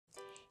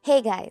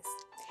Hey guys,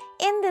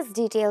 in this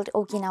detailed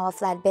Okinawa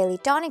Flat Belly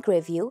Tonic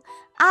review,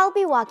 I'll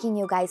be walking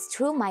you guys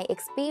through my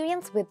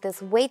experience with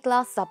this weight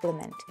loss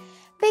supplement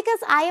because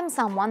I am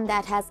someone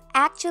that has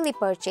actually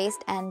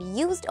purchased and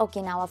used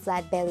Okinawa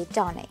Flat Belly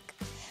Tonic.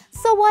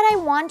 So what I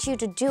want you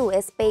to do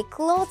is pay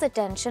close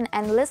attention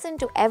and listen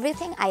to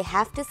everything I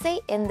have to say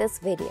in this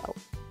video.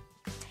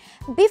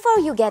 Before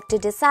you get to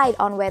decide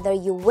on whether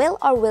you will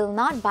or will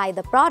not buy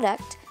the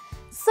product,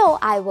 so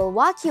I will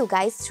walk you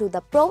guys through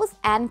the pros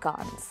and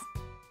cons.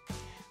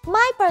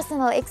 My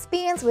personal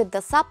experience with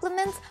the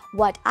supplements,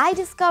 what I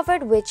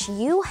discovered which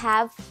you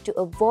have to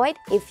avoid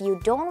if you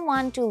don't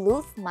want to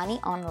lose money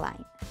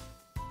online.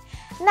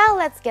 Now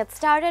let's get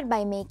started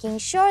by making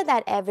sure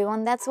that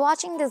everyone that's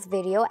watching this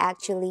video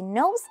actually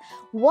knows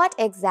what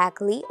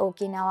exactly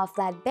Okinawa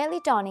Flat Belly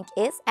Tonic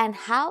is and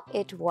how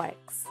it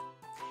works.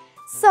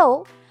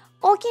 So,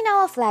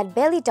 Okinawa Flat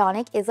Belly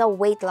Tonic is a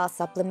weight loss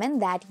supplement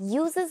that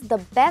uses the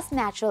best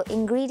natural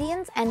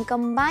ingredients and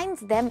combines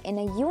them in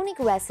a unique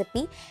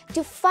recipe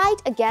to fight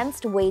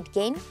against weight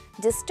gain,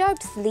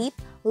 disturbed sleep,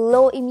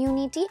 low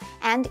immunity,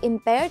 and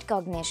impaired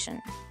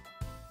cognition.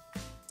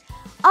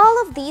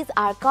 All of these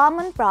are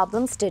common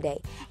problems today,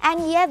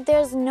 and yet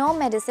there's no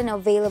medicine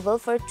available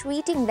for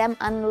treating them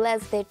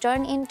unless they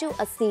turn into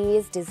a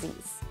serious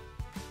disease.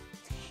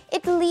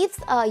 It leaves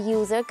a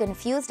user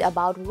confused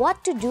about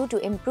what to do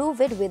to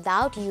improve it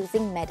without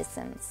using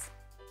medicines.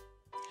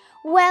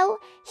 Well,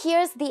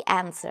 here's the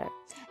answer.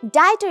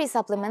 Dietary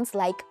supplements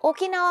like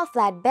Okinawa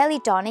Flat Belly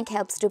Tonic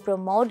helps to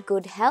promote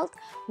good health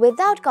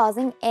without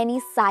causing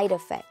any side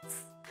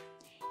effects.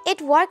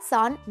 It works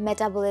on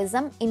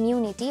metabolism,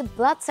 immunity,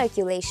 blood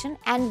circulation,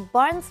 and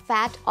burns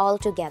fat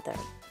altogether.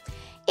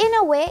 In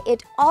a way,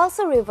 it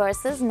also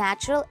reverses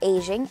natural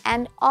aging,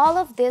 and all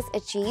of this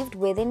achieved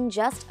within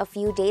just a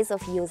few days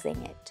of using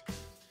it.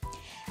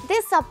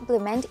 This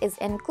supplement is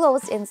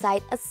enclosed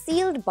inside a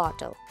sealed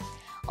bottle.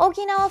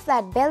 Okinawa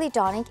Flat Belly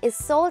Tonic is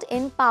sold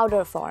in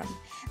powder form,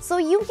 so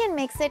you can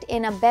mix it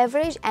in a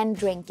beverage and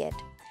drink it.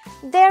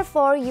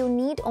 Therefore, you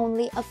need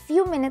only a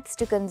few minutes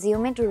to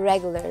consume it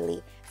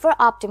regularly for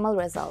optimal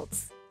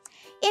results.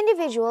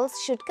 Individuals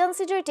should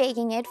consider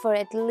taking it for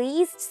at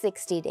least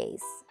 60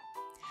 days.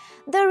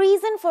 The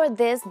reason for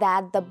this is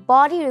that the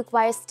body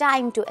requires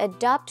time to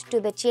adapt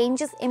to the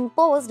changes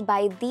imposed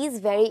by these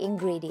very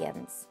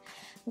ingredients.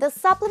 The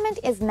supplement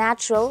is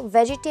natural,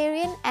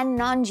 vegetarian, and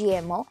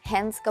non-GMO,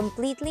 hence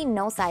completely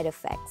no side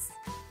effects.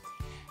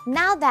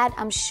 Now that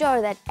I'm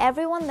sure that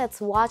everyone that's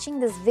watching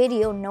this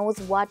video knows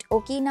what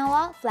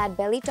Okinawa Flat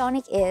Belly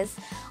Tonic is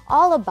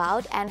all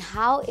about and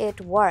how it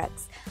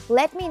works,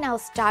 let me now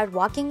start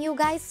walking you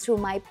guys through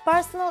my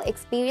personal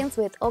experience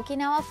with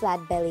Okinawa Flat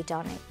Belly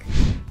Tonic.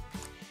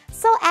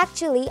 So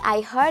actually,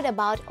 I heard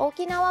about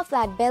Okinawa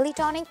Flat Belly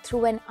Tonic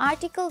through an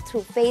article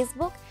through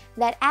Facebook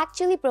that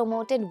actually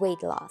promoted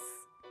weight loss.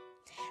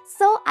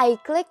 So I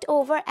clicked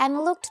over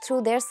and looked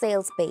through their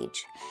sales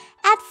page.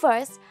 At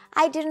first,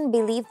 I didn't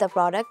believe the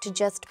product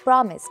just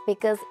promised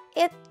because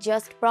it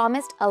just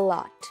promised a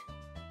lot.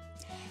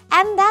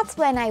 And that's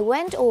when I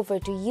went over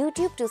to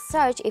YouTube to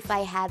search if I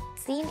had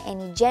seen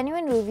any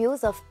genuine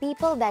reviews of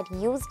people that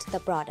used the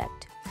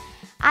product.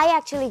 I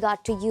actually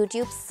got to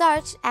YouTube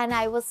search and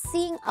I was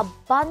seeing a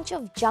bunch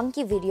of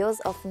junky videos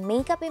of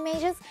makeup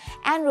images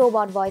and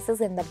robot voices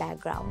in the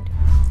background.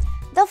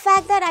 The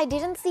fact that I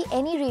didn't see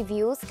any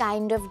reviews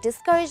kind of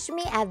discouraged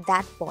me at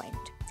that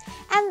point.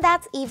 And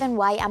that's even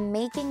why I'm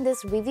making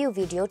this review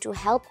video to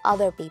help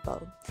other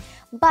people.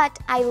 But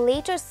I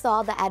later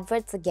saw the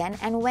adverts again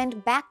and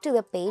went back to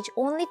the page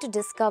only to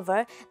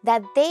discover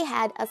that they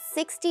had a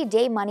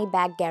 60-day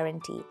money-back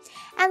guarantee.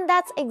 And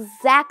that's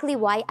exactly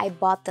why I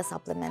bought the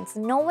supplements,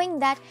 knowing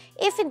that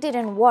if it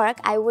didn't work,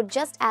 I would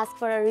just ask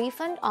for a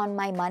refund on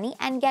my money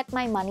and get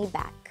my money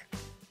back.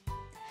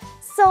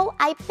 So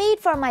I paid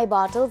for my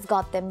bottles,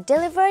 got them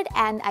delivered,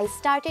 and I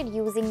started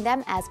using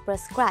them as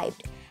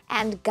prescribed.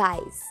 And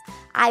guys,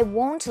 I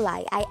won't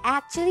lie, I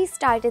actually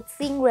started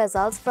seeing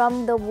results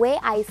from the way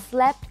I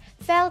slept,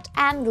 felt,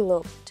 and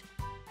looked.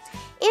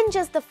 In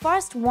just the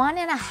first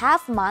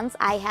 1.5 months,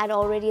 I had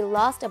already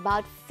lost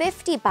about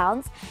 50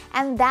 pounds,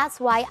 and that's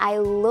why I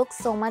look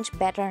so much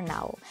better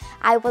now.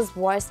 I was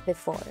worse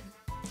before.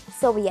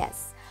 So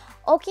yes,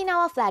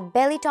 Okinawa Flat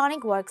Belly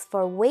Tonic works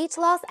for weight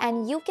loss,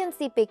 and you can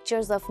see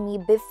pictures of me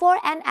before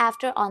and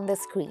after on the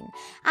screen.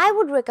 I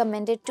would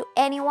recommend it to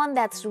anyone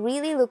that's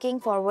really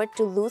looking forward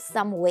to lose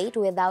some weight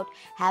without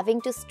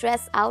having to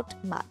stress out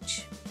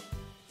much.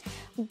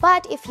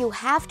 But if you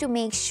have to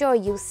make sure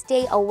you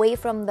stay away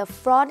from the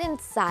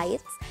fraudulent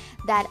sites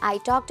that I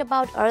talked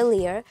about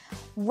earlier,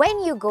 when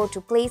you go to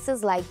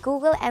places like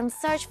Google and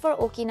search for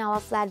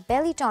Okinawa Flat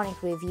Belly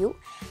Tonic review,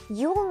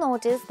 you'll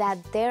notice that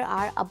there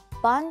are a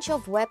bunch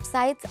of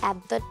websites at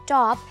the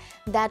top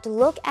that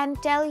look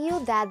and tell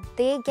you that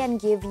they can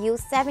give you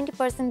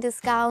 70%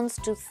 discounts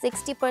to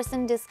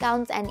 60%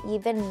 discounts and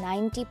even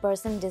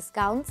 90%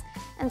 discounts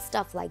and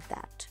stuff like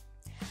that.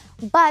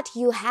 But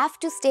you have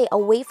to stay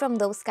away from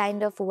those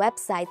kind of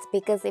websites,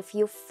 because if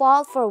you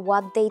fall for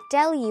what they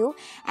tell you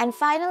and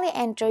finally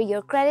enter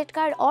your credit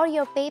card or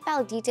your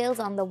PayPal details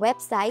on the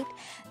website,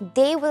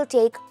 they will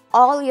take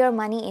all your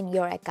money in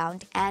your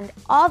account, and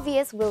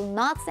obvious will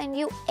not send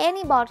you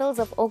any bottles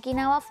of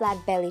Okinawa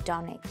Flat Belly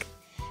Tonic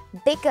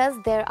because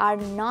they are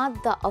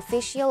not the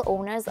official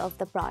owners of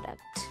the product.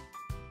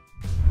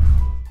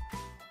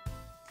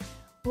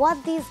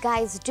 What these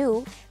guys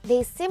do,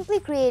 they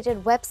simply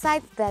created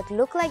websites that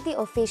look like the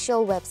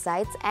official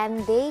websites,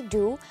 and they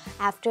do,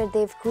 after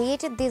they've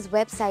created this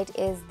website,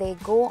 is they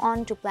go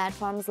on to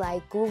platforms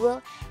like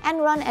Google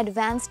and run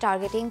advanced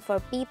targeting for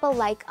people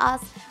like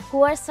us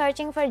who are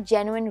searching for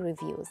genuine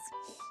reviews.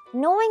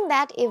 Knowing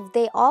that if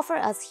they offer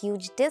us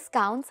huge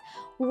discounts,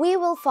 we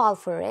will fall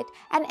for it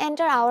and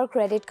enter our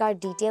credit card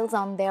details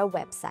on their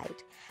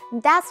website.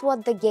 That's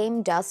what the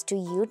game does to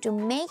you to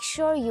make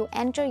sure you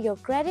enter your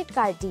credit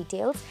card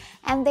details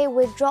and they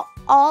withdraw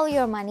all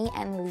your money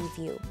and leave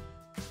you.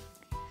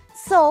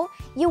 So,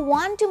 you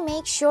want to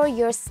make sure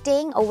you're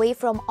staying away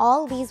from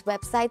all these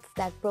websites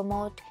that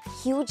promote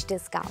huge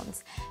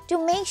discounts.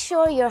 To make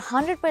sure you're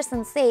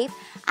 100% safe,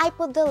 I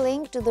put the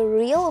link to the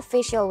real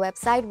official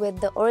website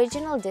with the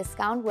original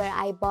discount where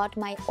I bought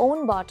my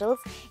own bottles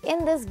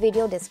in this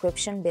video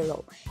description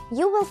below.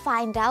 You will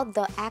find out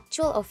the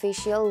actual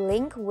official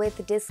link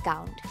with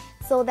discount,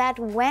 so that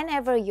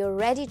whenever you're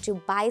ready to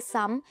buy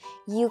some,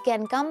 you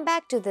can come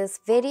back to this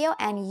video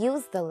and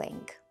use the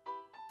link.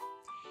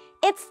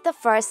 It's the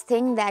first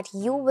thing that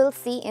you will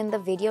see in the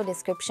video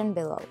description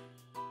below.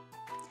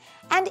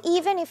 And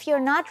even if you're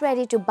not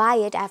ready to buy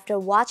it after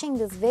watching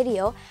this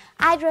video,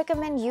 I'd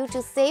recommend you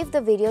to save the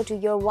video to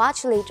your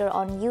watch later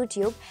on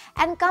YouTube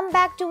and come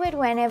back to it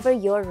whenever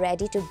you're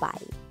ready to buy.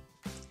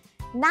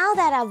 Now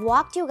that I've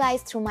walked you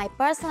guys through my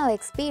personal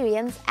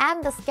experience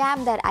and the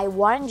scam that I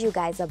warned you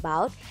guys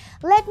about,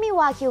 let me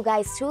walk you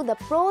guys through the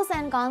pros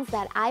and cons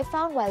that I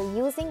found while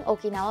using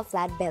Okinawa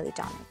Flat Belly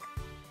Tonic.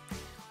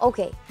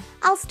 Okay,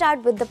 I'll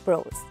start with the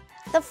pros.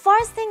 The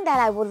first thing that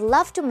I would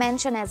love to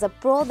mention as a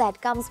pro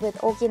that comes with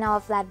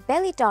Okinawa Flat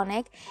Belly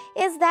Tonic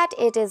is that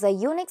it is a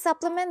unique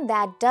supplement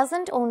that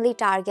doesn't only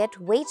target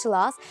weight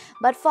loss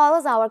but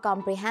follows our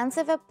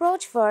comprehensive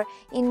approach for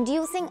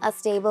inducing a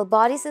stable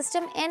body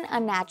system in a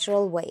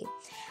natural way.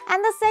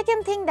 And the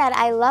second thing that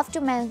I love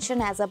to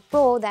mention as a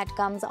pro that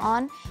comes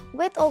on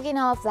with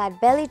Okinawa Flat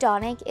Belly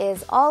Tonic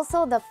is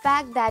also the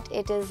fact that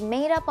it is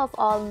made up of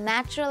all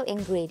natural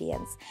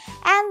ingredients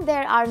and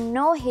there are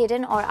no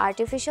hidden or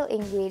artificial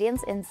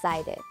ingredients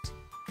inside it.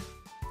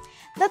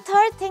 The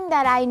third thing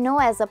that I know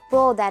as a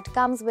pro that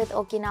comes with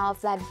Okinawa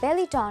Flat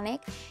Belly Tonic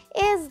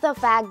is the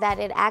fact that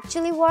it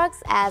actually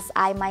works, as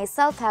I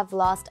myself have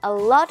lost a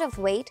lot of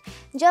weight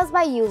just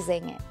by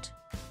using it.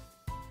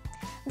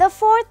 The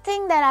fourth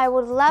thing that I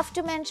would love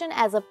to mention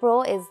as a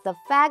pro is the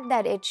fact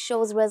that it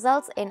shows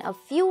results in a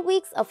few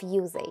weeks of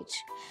usage.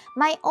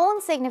 My own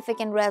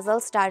significant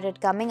results started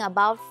coming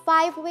about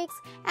 5 weeks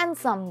and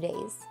some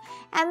days.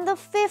 And the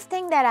fifth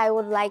thing that I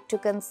would like to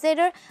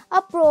consider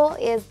a pro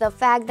is the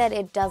fact that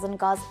it doesn't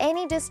cause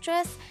any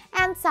distress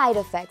and side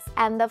effects,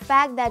 and the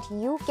fact that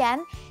you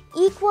can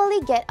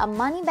equally get a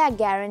money back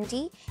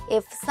guarantee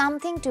if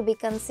something to be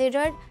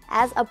considered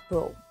as a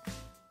pro,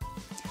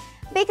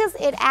 because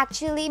it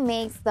actually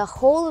makes the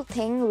whole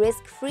thing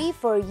risk-free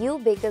for you,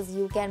 because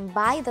you can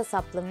buy the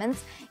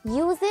supplements,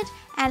 use it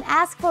and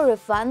ask for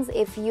refunds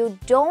if you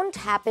don't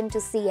happen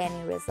to see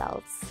any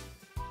results.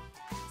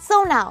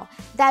 So now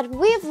that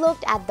we've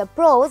looked at the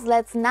pros,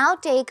 let's now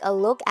take a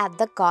look at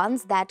the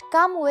cons that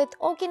come with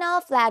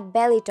Okinawa Flat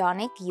Belly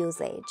Tonic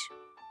usage.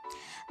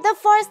 The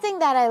first thing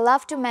that I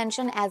love to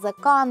mention as a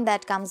con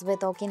that comes with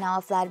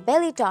Okinawa Flat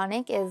Belly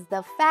Tonic is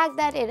the fact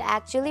that it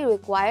actually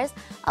requires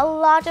a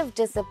lot of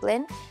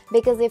discipline,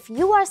 because if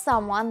you are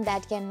someone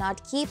that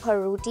cannot keep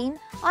her routine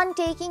on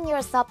taking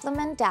your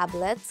supplement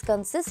tablets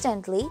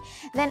consistently,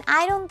 then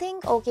I don't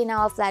think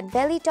Okinawa Flat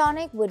Belly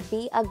Tonic would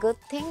be a good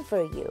thing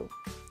for you.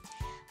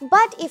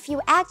 But if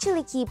you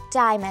actually keep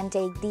time and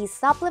take these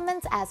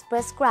supplements as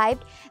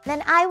prescribed,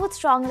 then I would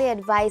strongly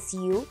advise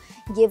you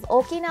give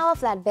Okinawa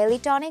Flat Belly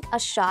Tonic a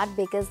shot,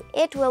 because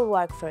it will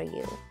work for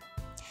you.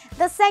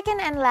 The second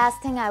and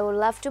last thing I would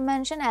love to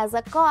mention as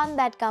a con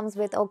that comes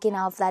with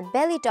Okinawa Flat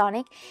Belly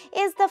Tonic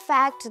is the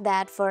fact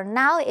that for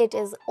now it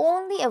is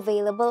only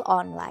available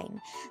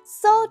online.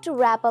 So to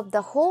wrap up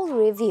the whole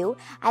review,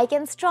 I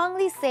can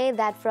strongly say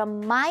that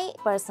from my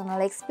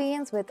personal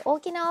experience with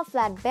Okinawa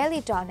Flat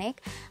Belly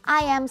Tonic, I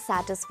am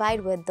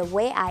satisfied with the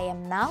way I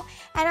am now,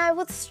 and I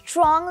would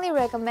strongly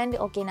recommend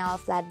Okinawa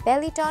Flat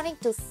Belly Tonic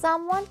to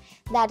someone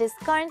that is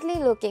currently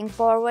looking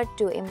forward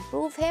to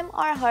improve him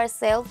or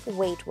herself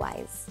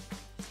weight-wise.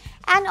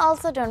 And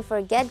also don't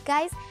forget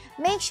guys,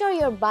 make sure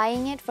you're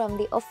buying it from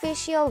the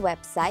official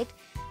website.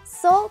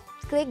 So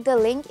click the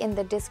link in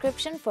the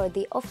description for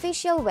the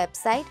official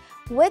website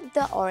with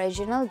the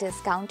original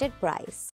discounted price.